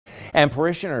And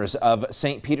parishioners of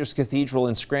St. Peter's Cathedral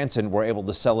in Scranton were able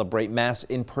to celebrate Mass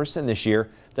in person this year.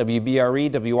 WBRE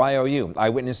WIOU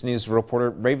Eyewitness News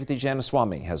reporter Revathi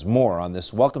Janaswamy has more on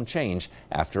this welcome change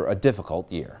after a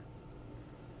difficult year.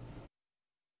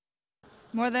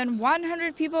 More than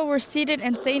 100 people were seated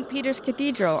in St. Peter's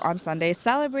Cathedral on Sunday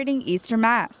celebrating Easter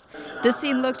Mass. This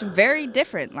scene looked very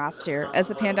different last year as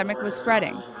the pandemic was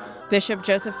spreading. Bishop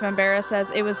Joseph Bambera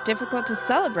says it was difficult to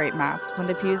celebrate Mass when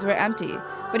the pews were empty,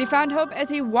 but he found hope as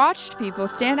he watched people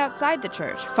stand outside the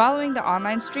church following the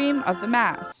online stream of the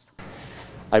Mass.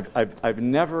 I've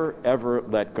never, ever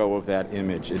let go of that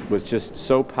image. It was just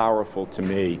so powerful to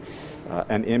me,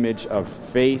 an image of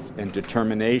faith and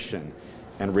determination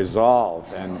and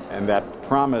resolve, and that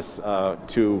promise of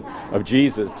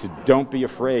Jesus to don't be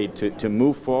afraid, to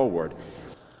move forward.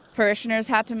 Parishioners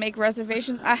had to make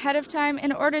reservations ahead of time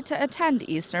in order to attend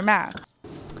Easter Mass.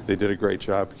 They did a great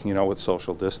job, with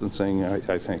social distancing.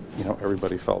 I think,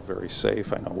 everybody felt very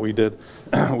safe. I know we did.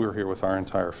 We were here with our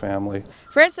entire family.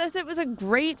 Fred says it was a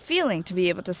great feeling to be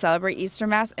able to celebrate Easter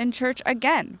Mass in church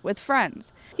again with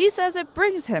friends. He says it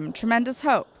brings him tremendous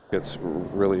hope. It's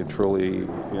really and truly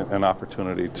an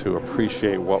opportunity to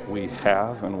appreciate what we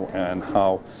have and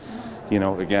how,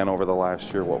 again, over the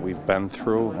last year, what we've been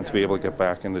through, and to be able to get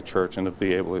back into church and to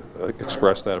be able to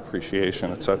express that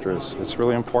appreciation, etc. It's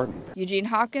really important. Eugene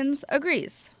Hawkins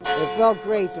agrees. It felt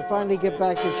great to finally get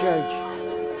back to church.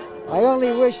 I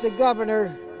only wish the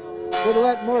governor would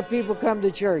let more people come to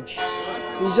church.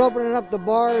 He's opening up the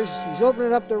bars, he's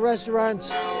opening up the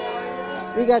restaurants.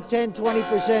 We got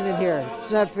 10–20% in here.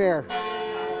 It's not fair.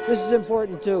 This is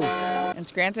important too. In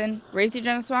Scranton, Revathi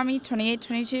Janaswamy,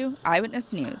 2822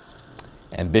 Eyewitness News.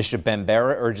 And Bishop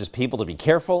Bambera urges people to be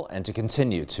careful and to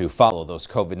continue to follow those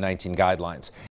COVID-19 guidelines.